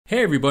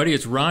Hey everybody,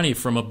 it's Ronnie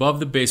from Above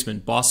the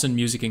Basement, Boston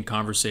Music and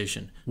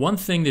Conversation. One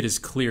thing that is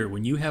clear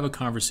when you have a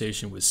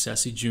conversation with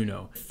Ceci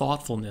Juno,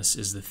 thoughtfulness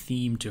is the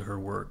theme to her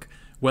work,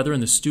 whether in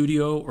the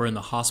studio or in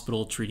the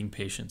hospital treating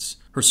patients.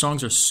 Her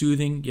songs are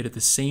soothing, yet at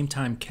the same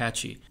time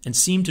catchy, and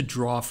seem to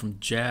draw from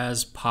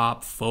jazz,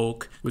 pop,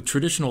 folk, with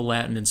traditional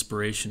Latin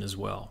inspiration as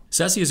well.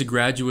 Ceci is a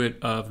graduate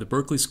of the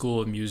Berklee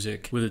School of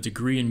Music with a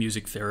degree in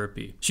music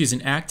therapy. She is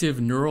an active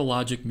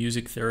neurologic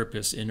music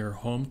therapist in her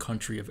home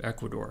country of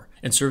Ecuador,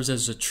 and serves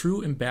as a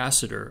true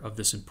ambassador of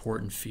this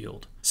important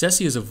field.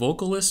 Ceci is a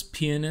vocalist,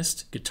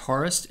 pianist,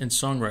 guitarist, and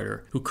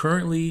songwriter who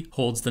currently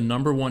holds the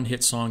 #1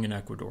 hit song in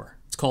Ecuador.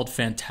 It's called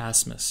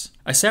Fantasmas.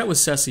 I sat with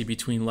Ceci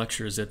between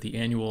lectures at the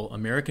annual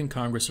American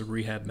Congress of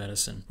Rehab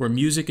Medicine, where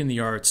music and the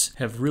arts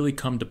have really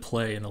come to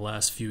play in the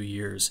last few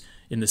years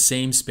in the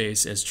same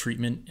space as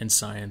treatment and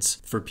science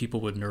for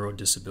people with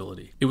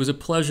neurodisability. It was a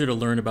pleasure to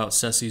learn about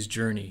Ceci's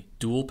journey,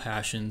 dual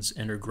passions,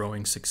 and her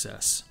growing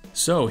success.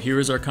 So here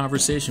is our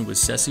conversation with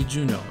Ceci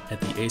Juno at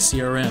the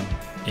ACRM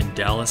in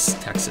Dallas,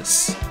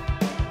 Texas.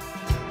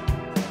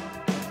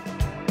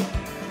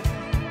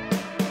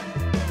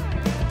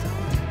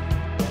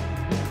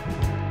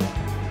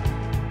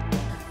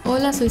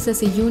 Hola, soy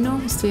Ceci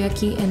Juno, estoy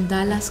aquí en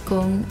Dallas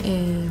con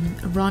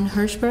Ron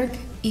Hirschberg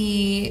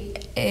y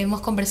hemos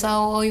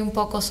conversado hoy un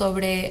poco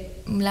sobre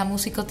la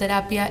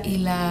musicoterapia y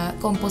la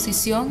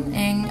composición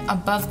en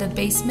Above the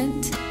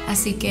Basement,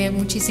 así que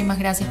muchísimas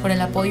gracias por el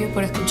apoyo y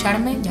por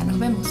escucharme, ya nos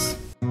vemos.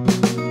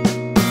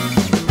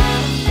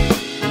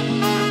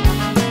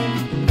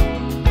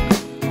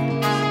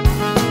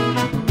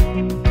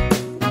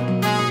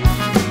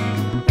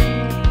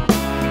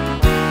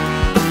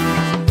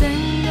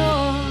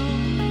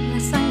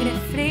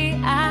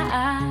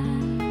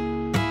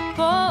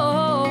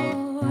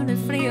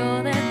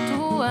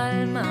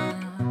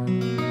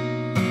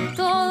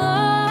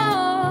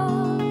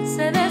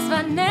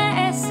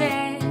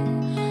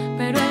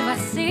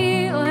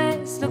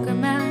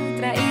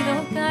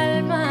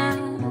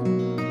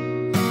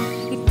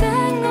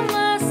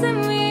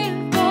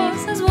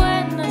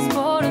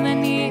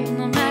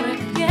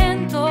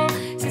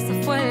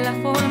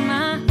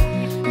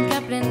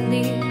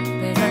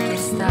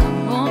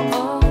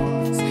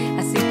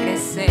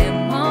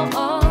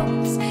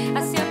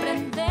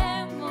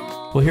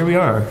 Well, here we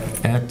are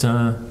at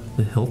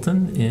the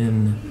Hilton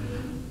in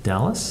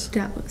Dallas.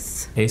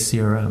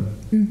 ACRM,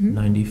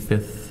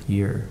 95th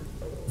year.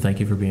 Thank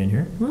you for being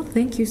here. Well,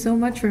 thank you so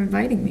much for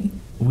inviting me.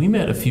 We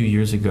met a few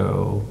years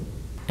ago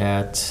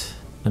at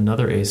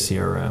another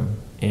ACRM,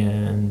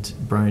 and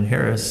Brian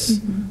Harris,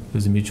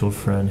 who's a mutual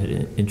friend,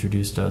 had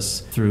introduced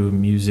us through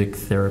Music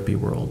Therapy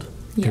World.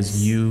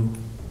 Because you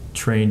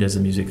trained as a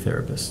music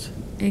therapist.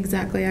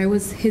 Exactly. I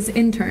was his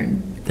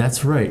intern.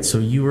 That's right. So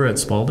you were at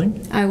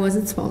Spalding? I was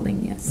at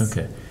Spalding, yes.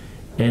 Okay.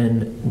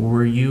 And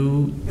were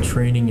you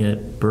training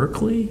at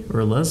Berklee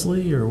or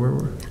Leslie, or where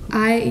were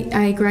you?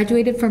 I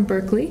graduated from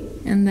Berklee,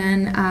 and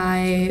then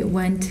I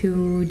went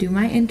to do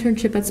my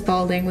internship at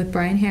Spalding with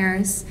Brian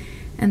Harris,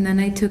 and then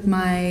I took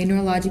my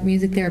neurologic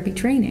music therapy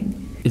training.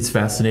 It's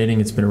fascinating.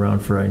 It's been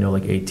around for, I know,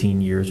 like 18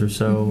 years or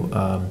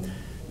so.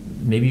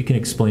 Maybe you can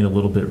explain a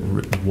little bit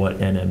what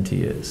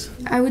NMT is.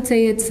 I would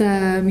say it's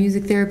a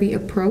music therapy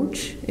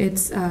approach.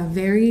 It's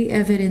very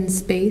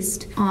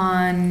evidence-based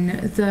on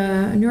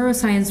the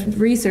neuroscience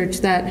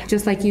research that,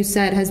 just like you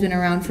said, has been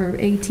around for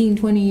 18,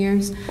 20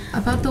 years,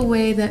 about the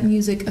way that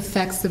music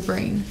affects the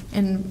brain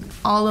in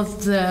all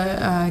of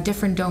the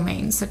different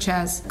domains, such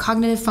as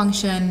cognitive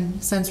function,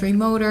 sensory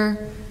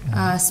motor,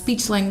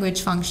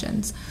 speech-language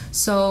functions.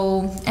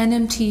 So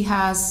NMT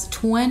has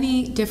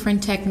 20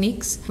 different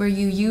techniques where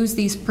you use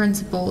these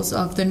principles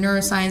of the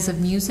neuroscience of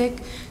music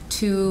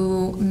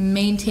to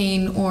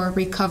maintain or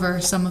recover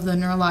some of the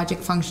neurologic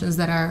functions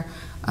that are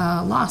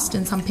lost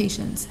in some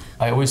patients.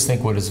 I always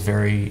think what is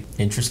very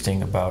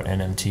interesting about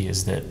NMT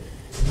is that,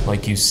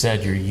 like you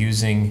said, you're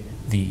using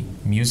the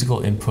musical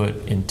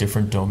input in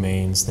different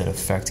domains that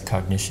affect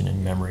cognition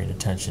and memory and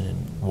attention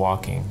and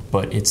walking,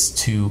 but it's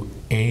to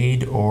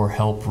aid or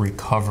help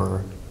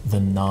recover the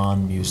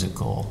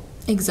non-musical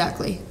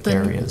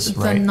areas,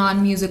 right? The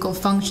non-musical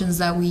functions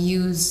that we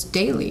use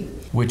daily.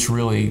 Which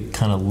really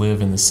kind of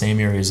live in the same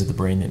areas of the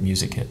brain that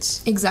music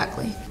hits.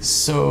 Exactly.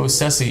 So,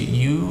 Ceci,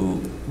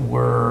 you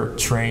were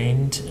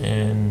trained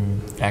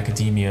in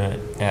academia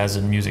as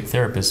a music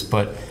therapist,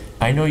 but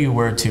I know you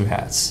wear two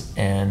hats,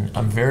 and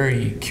I'm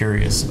very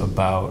curious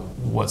about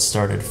what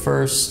started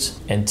first,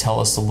 and tell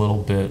us a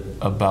little bit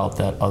about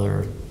that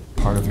other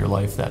part of your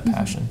life, that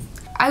passion.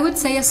 I would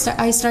say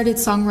I started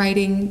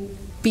songwriting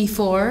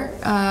before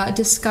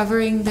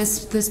discovering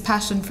this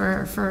passion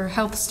for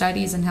health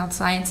studies and health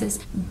sciences,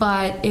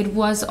 but it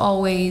was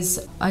always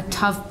a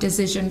tough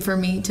decision for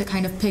me to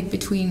kind of pick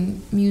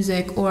between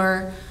music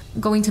or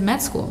going to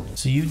med school.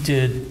 So you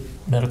did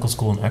medical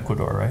school in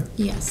Ecuador, right?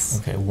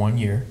 Yes. Okay, 1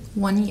 year.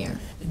 1 year.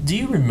 Do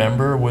you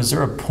remember, was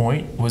there a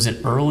point, was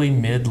it early,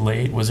 mid,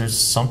 late, was there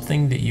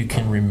something that you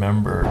can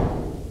remember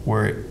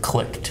where it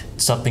clicked?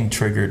 Something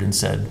triggered and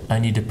said, I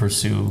need to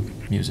pursue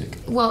music.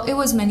 Well, it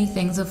was many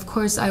things. Of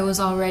course, I was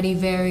already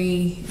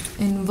very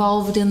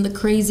involved in the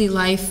crazy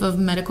life of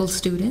medical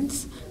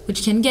students,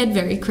 which can get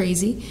very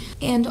crazy.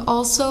 And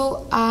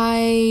also,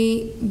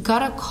 I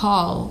got a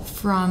call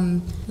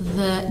from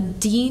the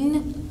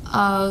dean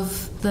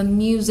of the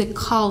music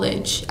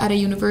college at a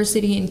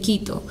university in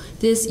Quito.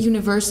 This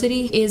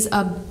university is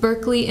a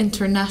Berklee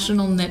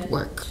International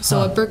Network.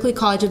 So a Berklee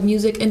College of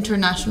Music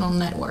International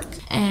Network.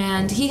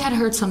 And he had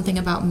heard something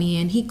about me,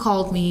 and he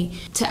called me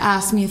to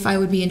ask me if I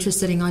would be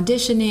interested in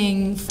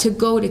auditioning to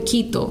go to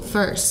Quito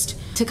first,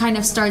 to kind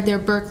of start their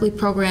Berklee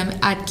program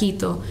at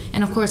Quito.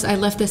 And of course, I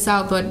left this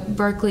out, but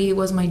Berklee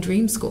was my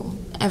dream school.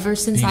 Ever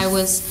since I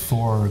was...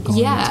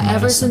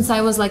 ever since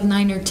I was like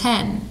 9 or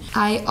 10.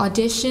 I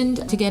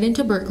auditioned to get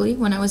into Berklee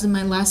when I was in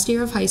my last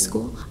year of high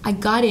school. I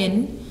got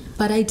in,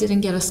 but I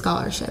didn't get a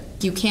scholarship.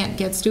 You can't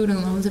get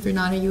student loans if you're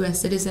not a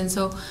U.S. citizen.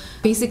 So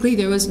basically,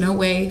 there was no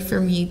way for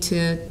me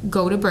to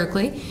go to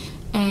Berklee.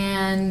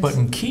 But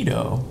in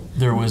Quito,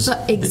 there was...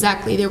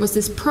 Exactly. There was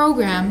this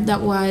program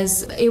that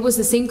was... It was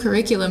the same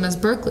curriculum as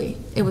Berklee.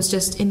 It was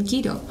just in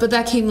Quito. But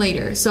that came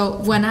later. So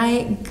when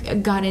I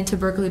got into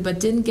Berklee but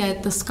didn't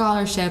get the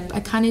scholarship, I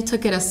kind of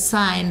took it as a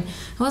sign.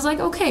 I was like,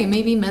 okay,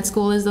 maybe med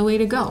school is the way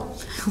to go.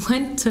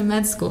 Went to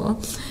med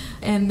school.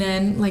 And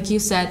then, like you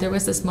said, there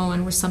was this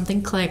moment where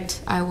something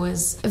clicked. I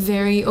was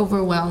very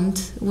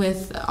overwhelmed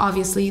with,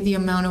 obviously, the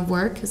amount of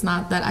work. It's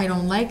not that I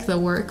don't like the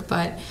work,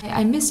 but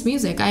I miss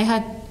music.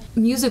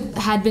 Music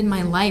had been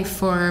my life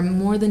for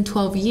more than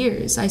 12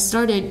 years. I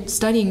started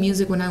studying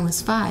music when I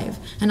was 5,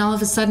 and all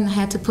of a sudden I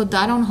had to put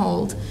that on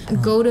hold,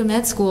 go to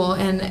med school,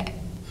 and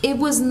it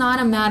was not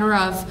a matter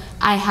of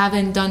I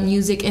haven't done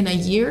music in a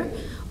year,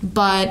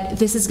 but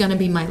this is going to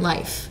be my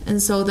life.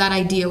 And so that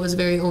idea was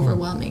very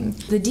overwhelming.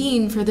 The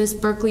dean for this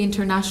Berklee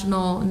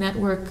International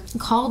Network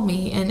called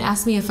me and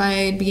asked me if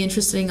I'd be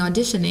interested in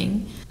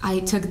auditioning.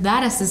 I took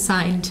that as a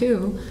sign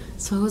too.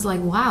 So I was like,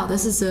 wow,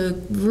 this is a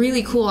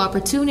really cool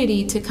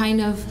opportunity to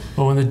kind of...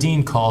 Well, when the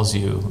dean calls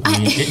you, I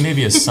mean, it may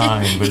be a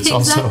sign, but it's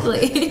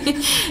exactly.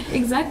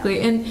 Exactly.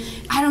 And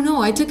I don't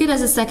know, I took it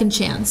as a second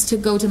chance to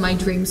go to my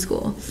dream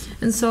school.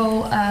 And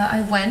so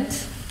I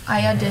went.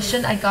 I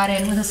auditioned. I got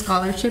in with a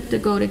scholarship to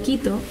go to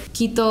Quito.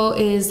 Quito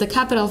is the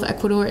capital of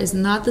Ecuador, is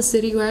not the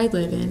city where I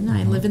live in.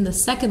 I live in the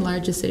second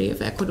largest city of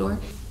Ecuador.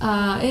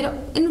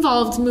 It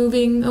involved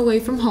moving away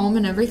from home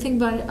and everything,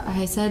 but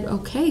I said,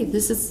 okay,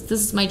 this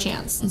is my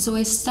chance. And so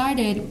I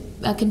started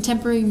a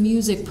contemporary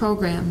music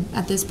program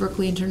at this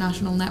Berklee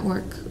International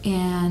Network,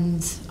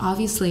 and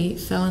obviously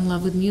fell in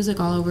love with music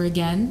all over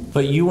again.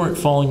 But you weren't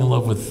falling in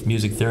love with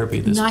music therapy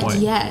at this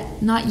point.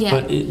 Not yet.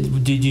 But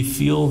did you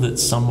feel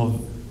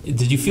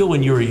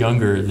when you were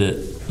younger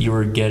that you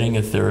were getting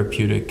a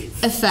therapeutic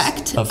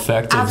effect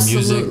of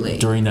music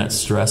during that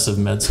stress of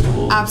med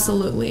school?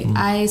 Absolutely.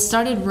 I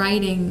started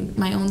writing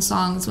my own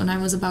songs when I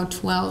was about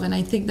 12, and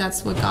I think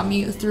that's what got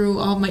me through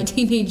all my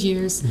teenage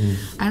years.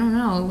 I don't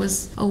know, it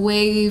was a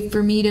way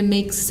for me to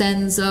make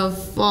sense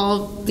of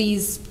all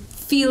these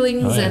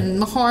feelings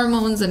and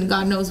hormones and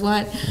God knows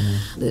what.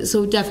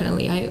 So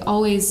definitely, I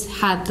always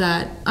had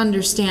that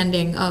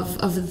understanding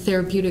of the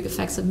therapeutic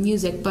effects of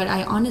music, but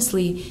I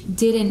honestly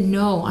didn't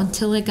know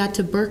until I got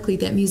to Berklee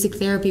that music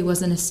therapy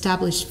was an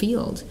established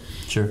field.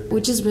 Sure.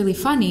 Which is really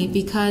funny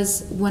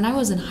because when I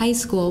was in high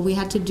school, we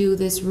had to do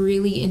this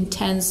really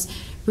intense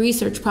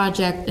research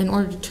project in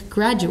order to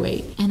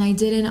graduate, and I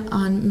did it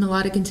on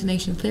melodic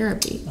intonation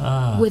therapy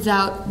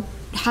without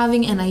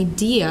having an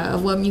idea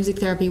of what music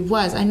therapy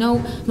was. I know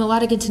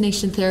melodic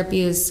intonation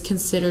therapy is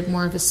considered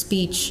more of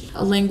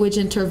a language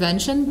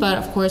intervention, but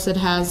of course it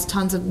has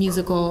tons of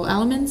musical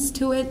elements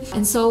to it.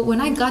 And so when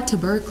I got to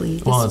Berklee,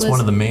 it's one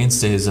of the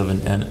mainstays of a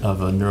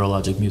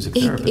neurologic music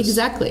therapist.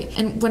 Exactly.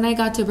 And when I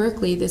got to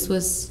Berklee, this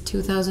was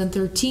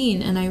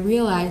 2013, and I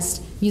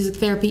realized music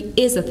therapy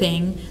is a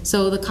thing.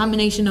 So the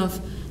combination of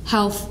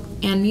health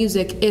and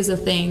music is a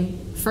thing.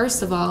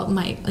 First of all,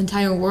 my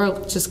entire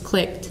world just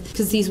clicked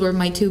because these were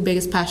my two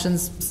biggest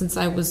passions since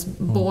I was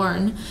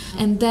born.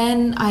 And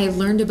then I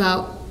learned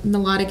about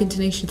melodic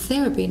intonation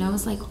therapy, and I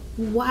was like,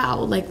 wow,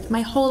 like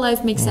my whole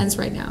life makes sense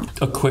right now.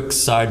 A quick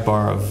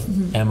sidebar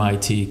of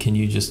MIT. Can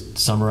you just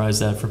summarize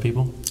that for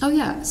people? Oh,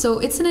 yeah. So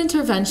it's an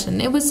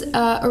intervention. It was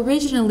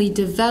originally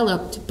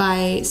developed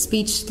by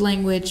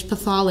speech-language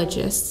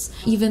pathologists,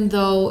 even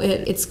though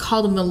it's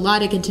called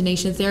melodic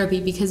intonation therapy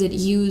because it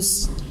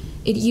uses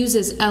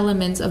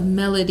elements of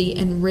melody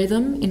and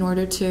rhythm in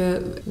order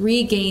to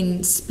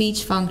regain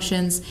speech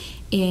functions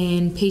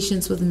in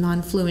patients with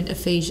non-fluent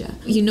aphasia.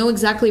 You know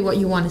exactly what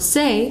you want to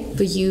say,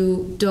 but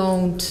you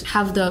don't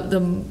have the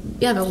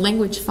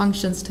language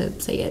functions to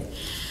say it.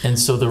 And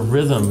so the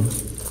rhythm,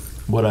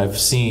 what I've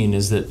seen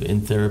is that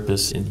in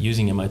therapists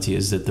using MIT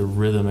is that the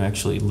rhythm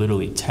actually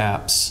literally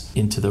taps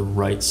into the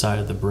right side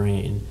of the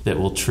brain that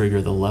will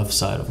trigger the left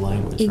side of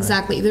language.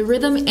 Exactly. Right? The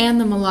rhythm and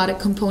the melodic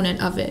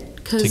component of it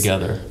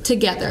together.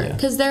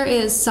 Because there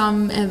is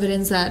some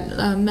evidence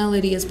that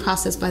melody is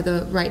processed by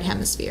the right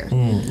hemisphere.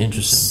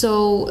 Interesting.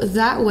 So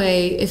that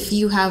way, if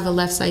you have a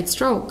left side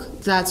stroke,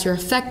 that's your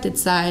affected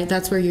side.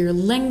 That's where your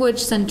language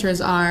centers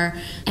are.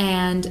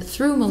 And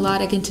through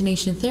melodic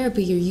intonation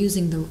therapy, you're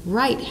using the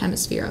right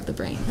hemisphere of the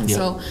brain. And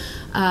so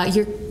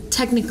you're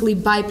technically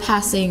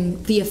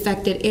bypassing the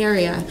affected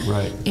area.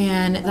 Right.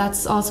 And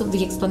that's also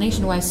the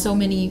explanation why so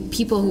many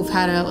people who've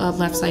had a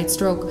left side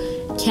stroke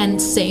can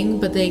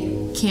sing, but they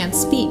can't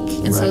speak.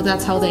 And so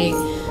that's how they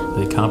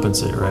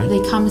compensate, right?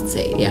 They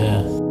compensate,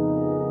 yeah.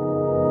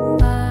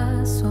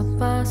 Paso a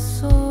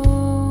paso,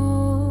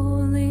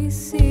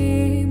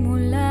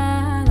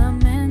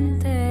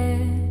 disimuladamente,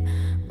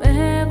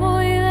 me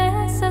voy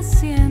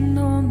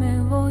deshaciendo,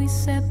 me voy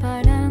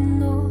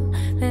separando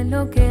de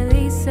lo que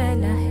dice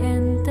la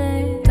gente.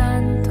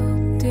 Tanto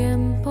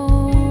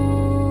tiempo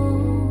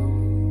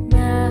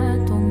me ha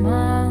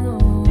tomado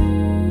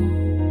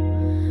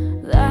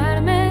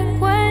darme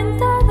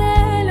cuenta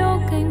de lo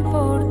que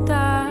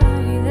importa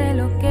y de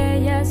lo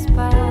que ya es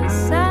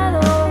pasado.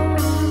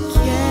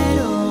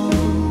 Quiero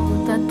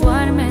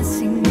tatuarme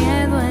sin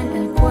miedo en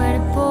el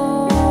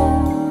cuerpo,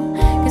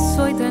 que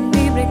soy tan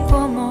libre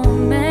como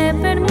me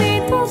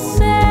permito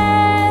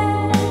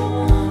ser,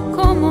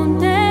 como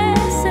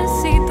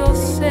necesito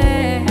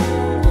ser.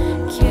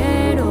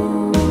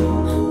 Quiero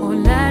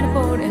volar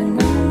por el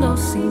mundo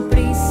sin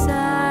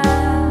prisa.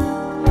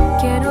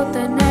 Quiero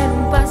tener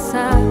un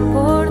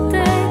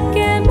pasaporte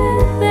que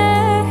me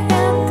deje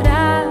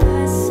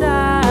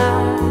atravesar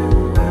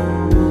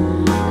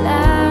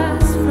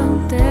las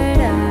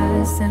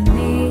fronteras de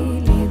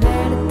mi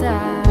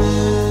libertad.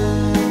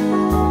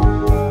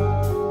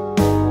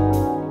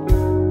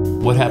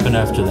 What happened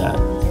after that?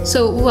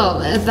 So, well,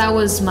 that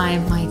was my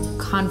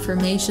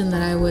confirmation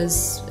that I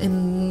was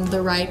in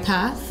the right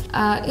path.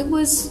 It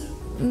was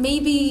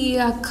maybe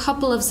a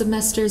couple of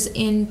semesters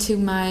into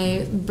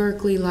my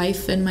Berklee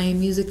life and my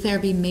music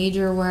therapy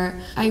major where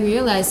I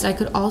realized I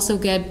could also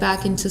get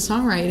back into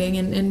songwriting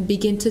and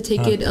begin to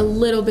take it a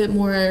little bit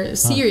more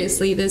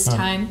seriously this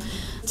time.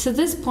 To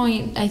this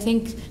point, I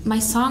think my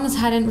songs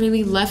hadn't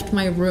really left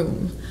my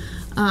room.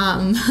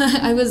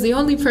 I was the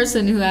only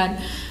person who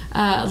had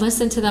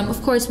listened to them.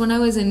 Of course, when I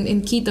was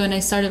in Quito and I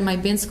started my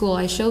bin school,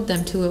 I showed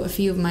them to a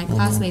few of my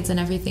classmates and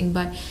everything,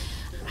 but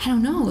I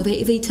don't know,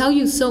 they tell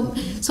you so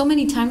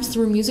many times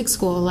through music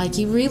school, like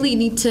you really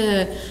need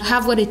to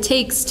have what it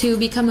takes to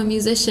become a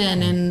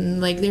musician, and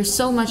like there's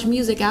so much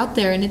music out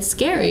there and it's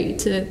scary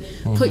to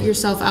put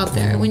yourself out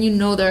there when you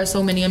know there are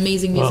so many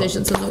amazing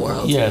musicians in the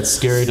world. Yeah, it's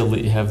scary to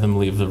have them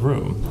leave the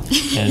room.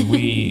 And we,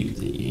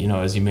 you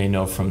know, as you may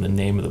know from the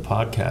name of the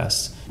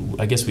podcast,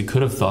 I guess we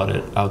could have thought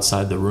it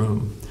outside the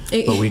room.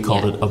 But we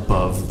called it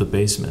above the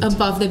basement.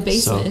 Above the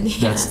basement.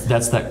 So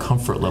that's that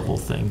comfort level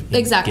thing.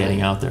 Exactly.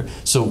 Getting out there.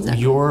 So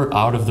your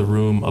out of the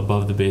room,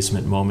 above the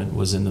basement moment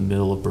was in the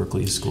middle of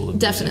Berklee School of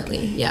Music.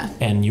 Definitely, yeah.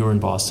 And you were in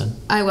Boston.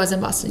 I was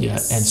in Boston,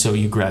 yes. And so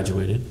you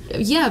graduated.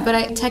 Yeah, but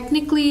I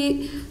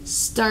technically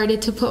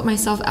started to put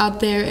myself out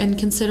there and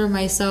consider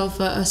myself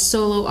a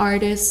solo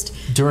artist.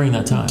 During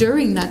that time.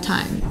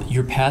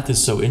 Your path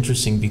is so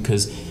interesting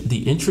because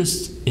the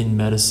interest in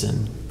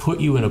medicine put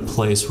you in a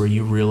place where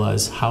you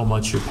realize how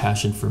much your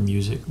passion for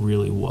music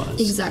really was.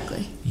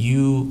 Exactly.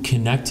 You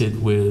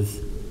connected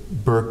with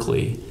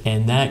Berklee,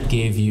 and that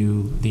gave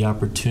you the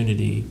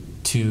opportunity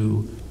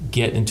to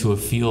get into a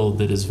field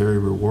that is very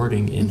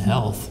rewarding in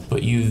health.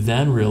 But you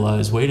then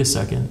realize, wait a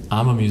second,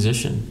 I'm a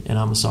musician and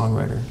I'm a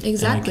songwriter.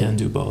 Exactly. And I can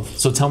do both.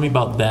 So tell me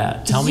about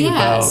that. Tell me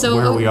about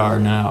where we are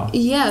now.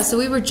 Yeah, so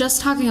we were just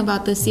talking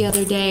about this the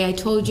other day. I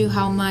told you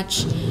how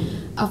much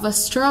of a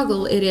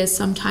struggle it is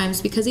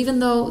sometimes, because even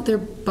though they're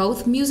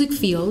both music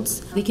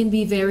fields, they can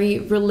be very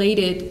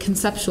related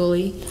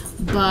conceptually,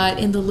 but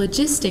in the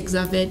logistics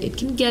of it, it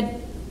can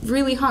get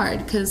really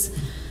hard because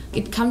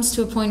it comes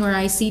to a point where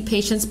I see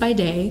patients by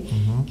day,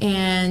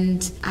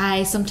 and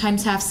I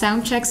sometimes have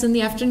sound checks in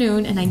the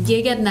afternoon, and I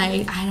gig at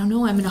night. I don't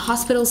know, I'm in a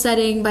hospital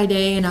setting by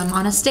day, and I'm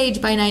on a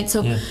stage by night.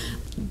 So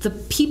the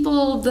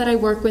people that I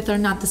work with are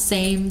not the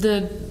same.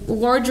 The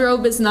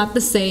wardrobe is not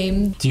the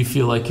same. Do you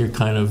feel like you're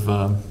kind of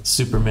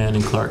Superman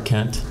and Clark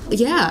Kent?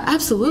 Yeah,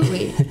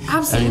 absolutely.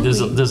 Absolutely. I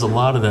mean, there's a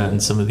lot of that in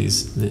some of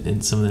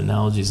the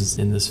analogies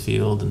in this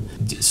field.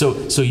 And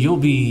so you'll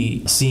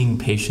be seeing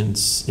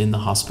patients in the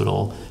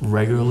hospital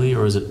regularly,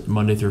 or is it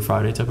Monday through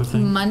Friday type of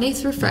thing? Monday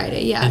through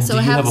Friday, yeah. And so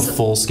do you have a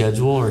full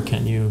schedule, or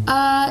can you?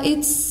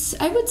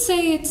 I would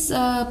say it's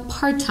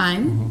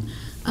part-time.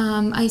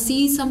 I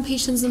see some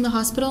patients in the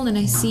hospital, and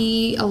I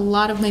see a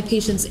lot of my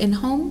patients in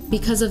home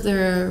because of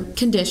their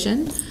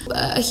condition.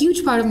 A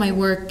huge part of my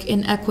work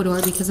in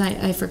Ecuador, because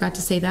I forgot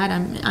to say that,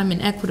 I'm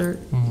in Ecuador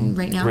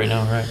right now. Right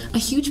now, right. A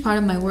huge part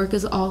of my work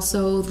is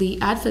also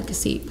the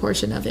advocacy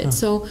portion of it.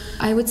 So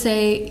I would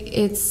say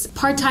it's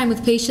part-time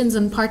with patients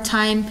and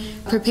part-time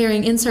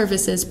preparing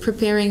in-services,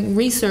 preparing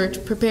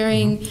research,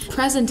 preparing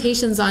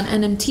presentations on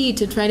NMT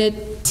to try to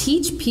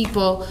teach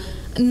people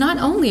not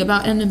only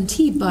about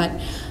NMT, but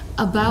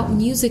about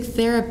music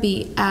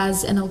therapy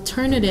as an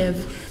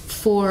alternative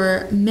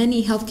for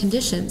many health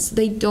conditions.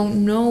 They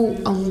don't know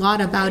a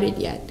lot about it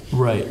yet.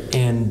 Right.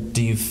 And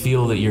do you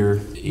feel that you're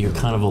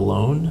kind of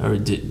alone? Or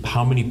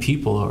how many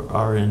people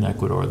are in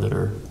Ecuador that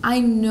are... I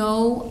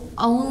know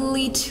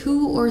only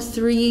 2 or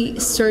 3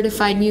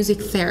 certified music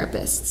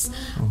therapists.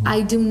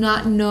 I do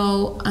not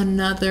know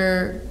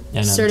another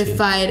NMT.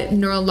 Certified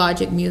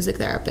neurologic music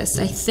therapist.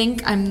 I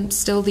think I'm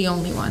still the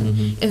only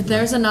one. If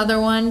there's another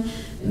one,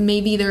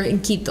 maybe they're in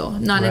Quito,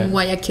 not in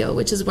Guayaquil,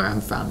 which is where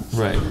I'm from.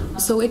 Right.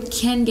 So it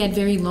can get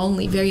very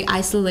lonely, very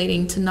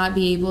isolating to not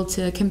be able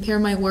to compare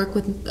my work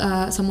with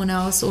someone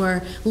else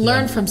or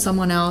learn from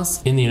someone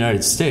else. In the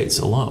United States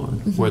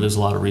alone, where there's a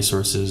lot of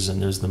resources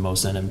and there's the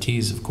most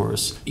NMTs, of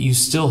course, you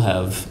still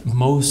have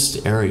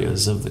most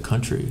areas of the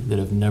country that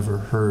have never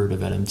heard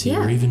of NMT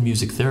or even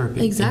music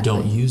therapy and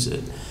don't use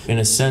it. In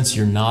a sense,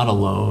 you're not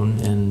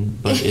alone,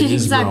 but it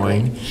is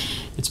growing.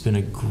 It's been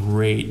a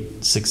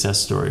great success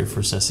story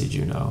for Ceci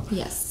Juno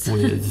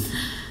with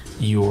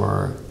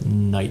your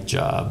night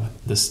job,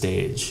 the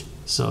stage.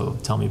 So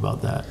tell me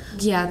about that.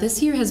 Yeah,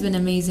 this year has been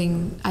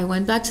amazing. I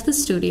went back to the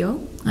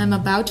studio. I'm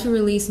about to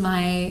release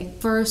my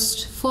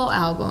first full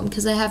album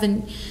because I have 2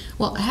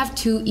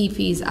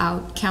 EPs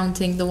out,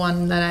 counting the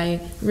one that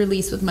I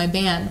released with my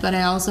band, but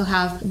I also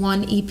have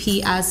 1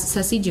 EP as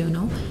Ceci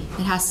Juno.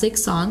 It has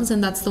 6 songs,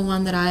 and that's the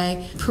one that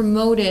I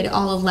promoted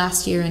all of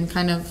last year and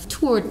kind of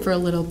toured for a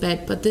little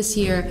bit, but this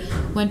year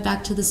went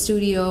back to the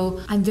studio.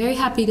 I'm very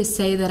happy to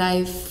say that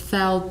I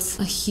felt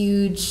a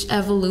huge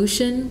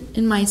evolution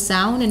in my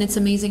sound, and it's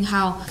amazing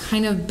how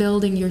kind of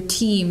building your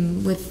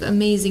team with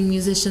amazing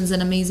musicians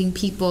and amazing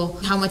people,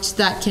 how much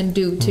that can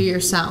do to your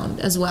sound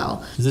as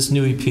well. This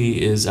new EP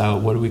is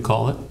out. What do we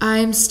call it?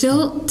 I'm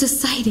still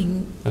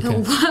deciding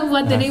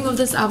what the name of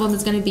this album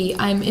is going to be.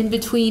 I'm in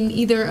between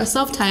either a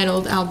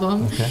self-titled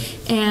album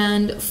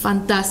and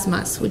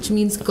Fantasmas, which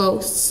means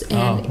ghosts,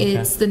 and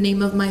it's the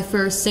name of my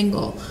first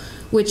single,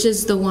 which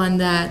is the one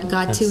that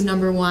got to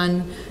number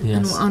 1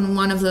 on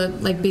one of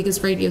the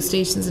biggest radio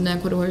stations in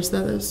Ecuador. So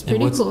that was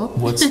pretty cool.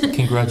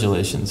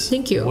 Congratulations.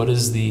 Thank you. What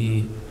is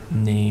the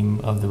name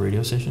of the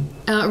radio station?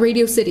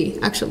 Radio City,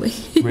 actually.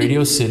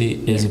 Radio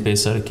City is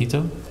based out of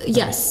Quito?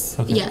 Yes.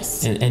 Okay.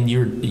 Yes. And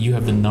you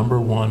have the number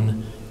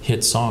 1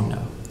 hit song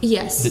now.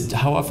 Yes.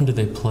 How often do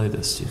they play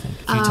this, do you think?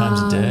 A few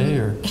times a day?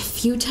 Or a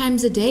few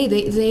times a day.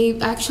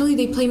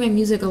 They play my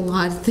music a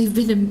lot. They've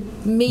been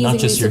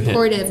amazingly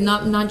supportive.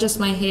 Not just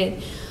my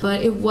hit,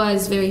 but it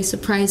was very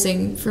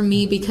surprising for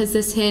me because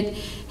this hit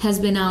has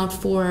been out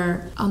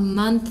for a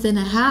month and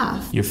a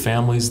half. Your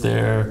family's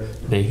there,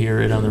 they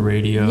hear it on the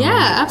radio. Yeah,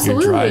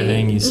 absolutely. You're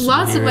driving,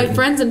 lots of my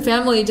friends and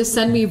family just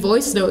send me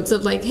voice notes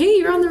of hey,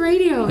 you're on the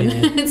radio.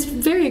 And it's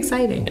very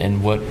exciting.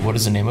 And what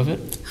is the name of it?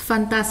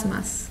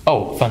 Fantasmas.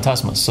 Oh,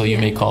 Fantasmas. So you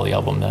may call the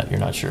album that, you're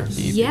not sure.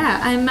 Yeah,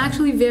 I'm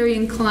actually very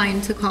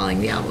inclined to calling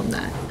the album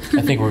that.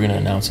 I think we're going to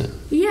announce it.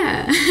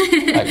 Yeah.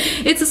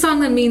 It's a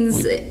song that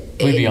means...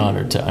 We'd be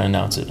honored to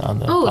announce it on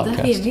the podcast. Oh,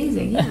 that'd be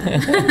amazing, yeah.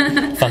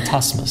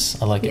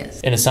 Fantasmas. I like it.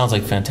 And it sounds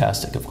like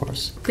fantastic, of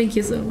course. Thank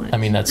you so much. I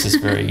mean, that's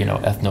just very,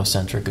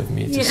 ethnocentric of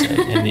me to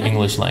say in the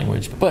English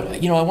language.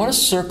 But, I want to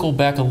circle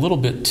back a little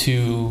bit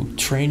to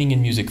training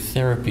in music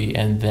therapy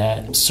and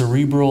that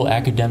cerebral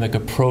academic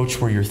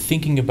approach where you're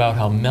thinking about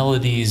how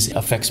melodies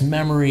affects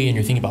memory and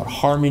you're thinking about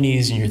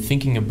harmonies and you're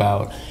thinking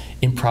about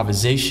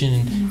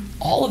improvisation.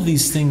 All of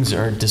these things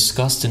are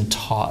discussed and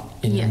taught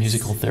in the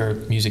music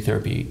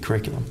therapy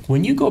curriculum.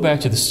 When you go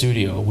back to the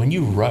studio, when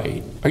you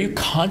write, are you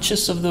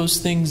conscious of those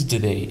things? Do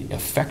they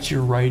affect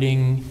your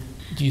writing?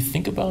 Do you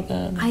think about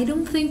that? I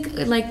don't think,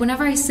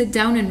 whenever I sit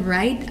down and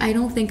write, I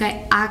don't think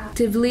I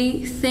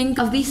actively think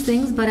of these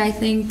things, but I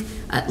think,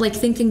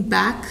 thinking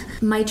back,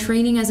 my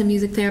training as a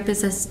music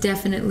therapist has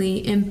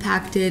definitely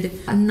impacted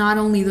not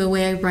only the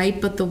way I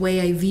write, but the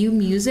way I view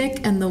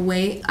music and the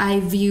way I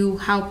view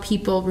how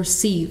people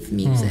receive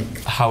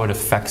music. How it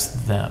affects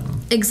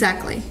them.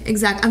 Exactly.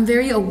 I'm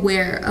very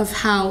aware of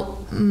how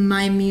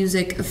my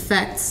music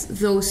affects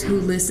those who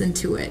listen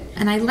to it.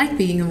 And I like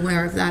being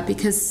aware of that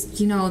because,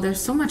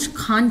 there's so much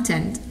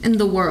content in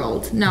the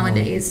world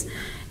nowadays.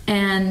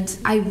 And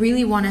I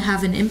really want to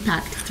have an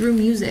impact through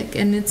music.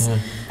 And it's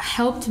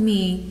helped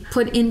me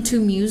put into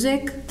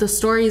music the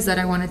stories that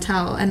I want to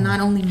tell. And not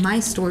only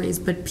my stories,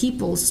 but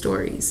people's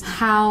stories.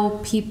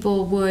 How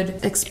people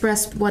would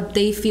express what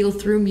they feel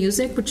through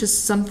music, which is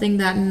something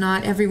that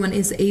not everyone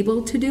is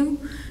able to do.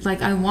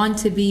 I want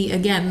to be,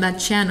 again, that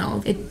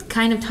channel. It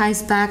kind of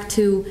ties back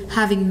to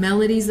having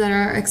melodies that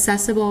are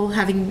accessible,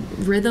 having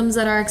rhythms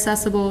that are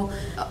accessible.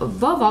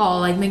 Above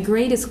all, my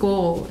greatest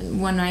goal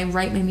when I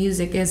write my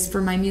music is for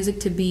my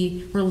music to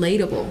be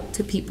relatable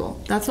to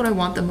people. That's what I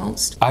want the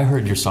most. I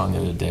heard your song the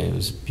other day. It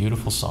was a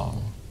beautiful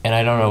song. And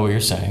I don't know what you're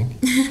saying,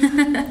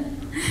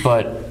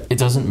 but it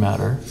doesn't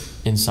matter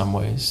in some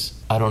ways.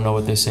 I don't know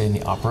what they say in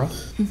the opera.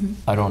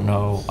 I don't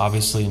know,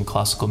 obviously in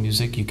classical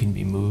music, you can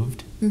be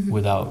moved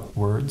without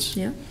words.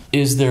 Yeah.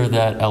 Is there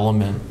that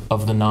element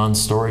of the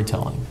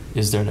non-storytelling?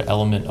 Is there the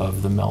element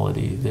of the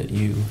melody that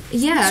you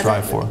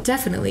strive for?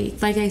 Definitely.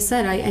 Like I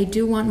said, I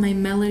do want my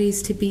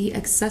melodies to be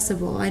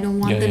accessible. I don't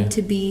want them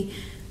to be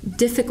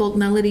difficult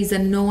melodies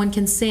that no one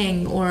can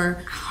sing,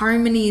 or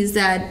harmonies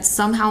that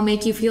somehow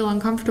make you feel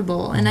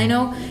uncomfortable. And I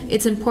know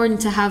it's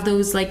important to have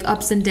those like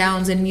ups and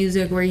downs in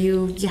music where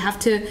you have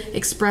to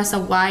express a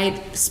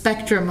wide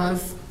spectrum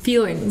of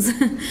feelings.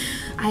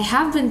 I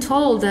have been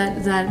told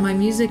that my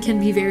music can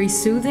be very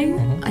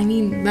soothing. I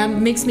mean, that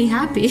makes me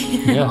happy.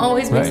 It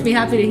always makes me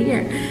happy to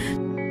hear.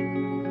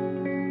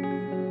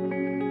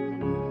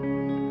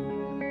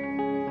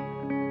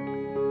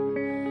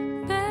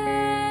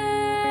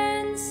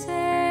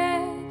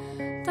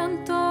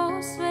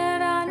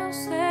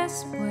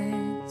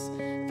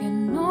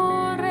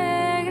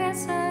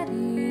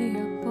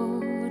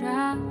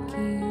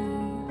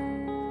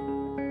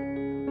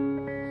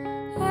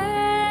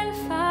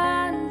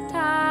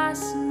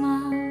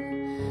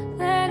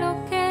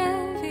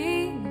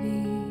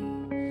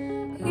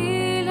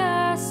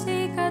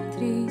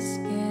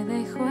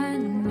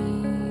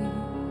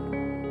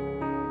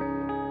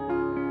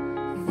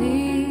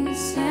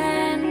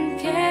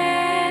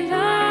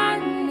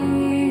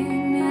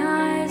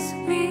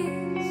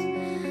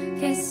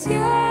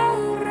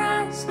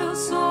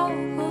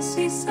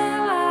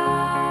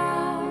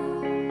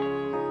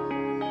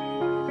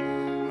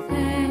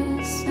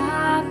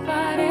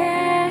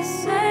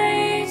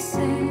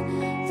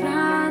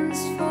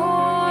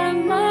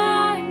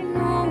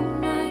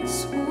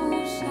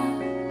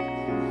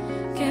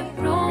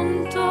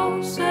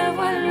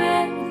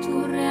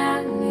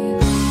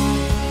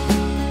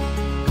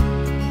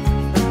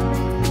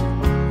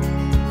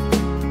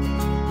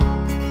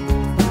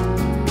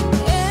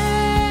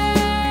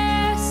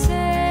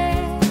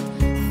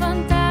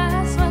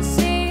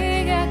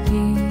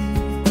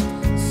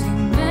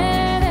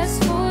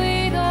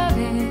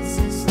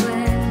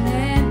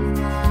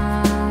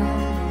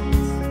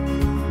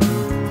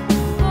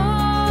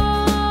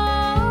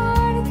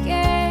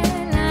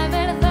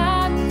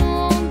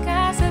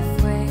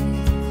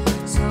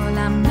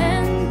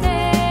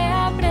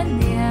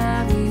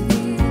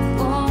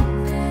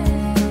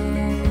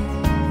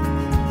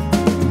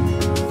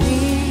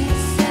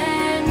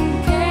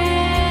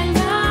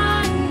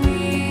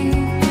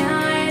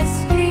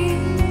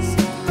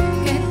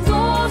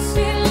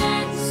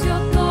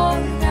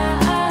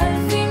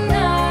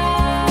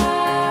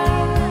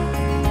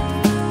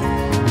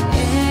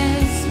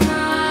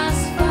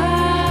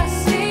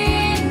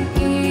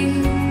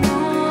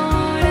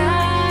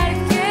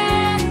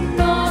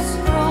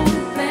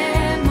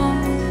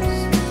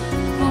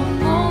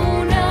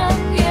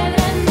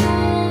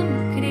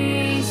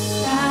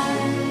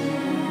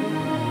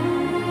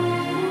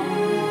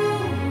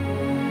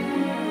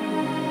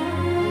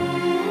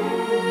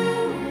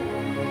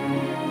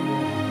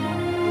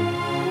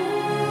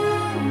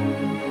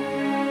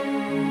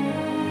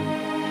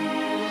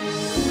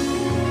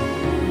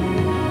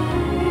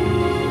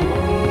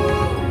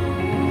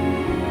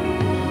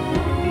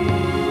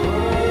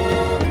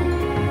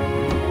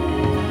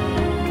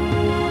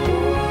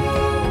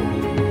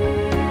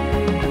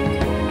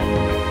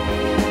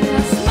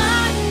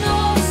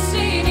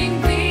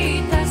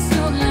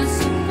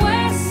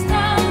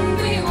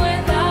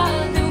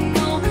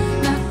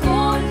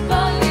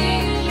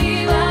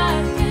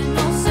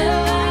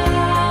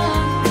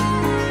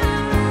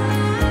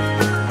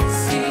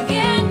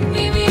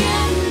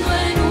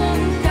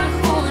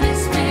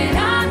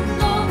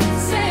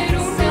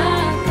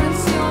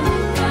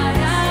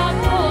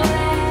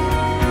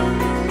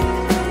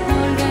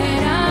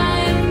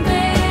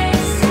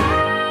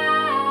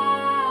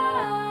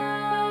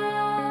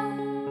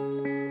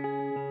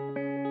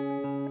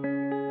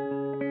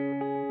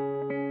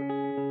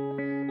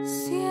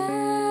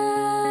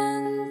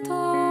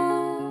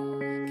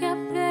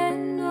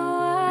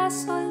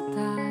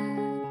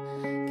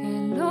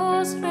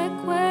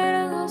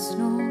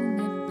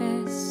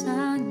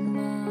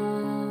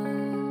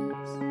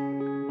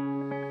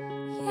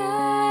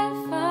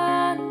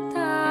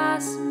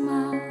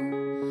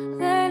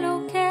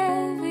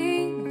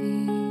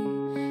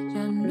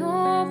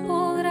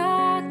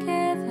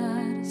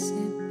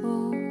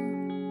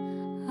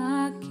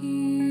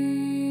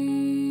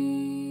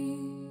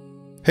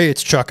 Hey,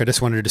 it's Chuck. I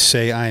just wanted to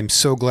say I'm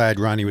so glad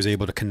Ronnie was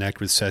able to connect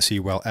with Ceci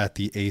while at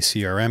the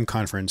ACRM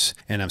conference,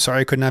 and I'm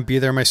sorry I could not be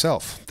there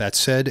myself. That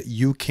said,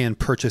 you can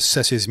purchase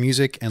Ceci's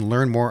music and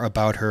learn more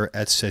about her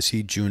at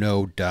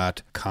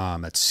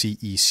cecijuno.com. That's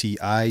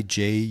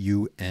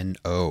CECIJUNO.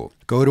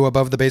 Go to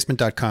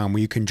abovethebasement.com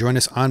where you can join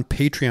us on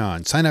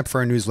Patreon, sign up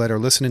for our newsletter,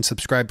 listen and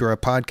subscribe to our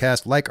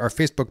podcast, like our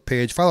Facebook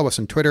page, follow us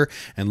on Twitter,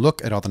 and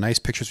look at all the nice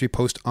pictures we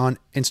post on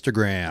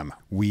Instagram.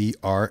 We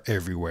are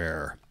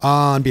everywhere.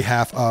 On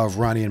behalf of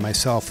Ronnie and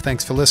myself,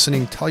 thanks for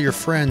listening. Tell your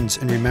friends,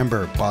 and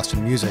remember,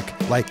 Boston music,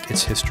 like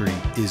its history,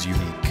 is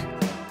unique.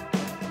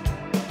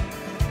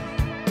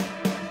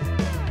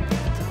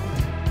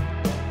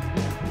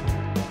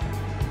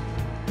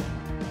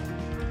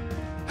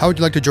 How would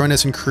you like to join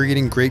us in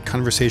creating great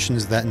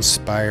conversations that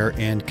inspire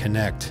and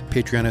connect?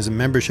 Patreon is a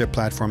membership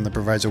platform that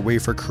provides a way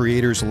for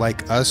creators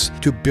like us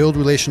to build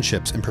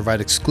relationships and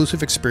provide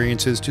exclusive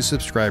experiences to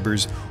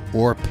subscribers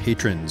or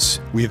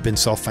patrons. We have been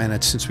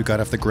self-financed since we got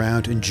off the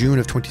ground in June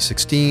of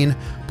 2016,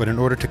 but in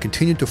order to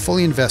continue to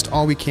fully invest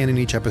all we can in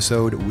each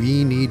episode,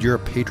 we need your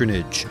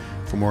patronage.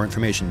 For more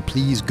information,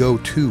 please go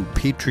to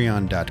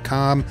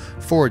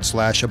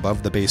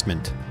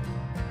patreon.com/abovethebasement.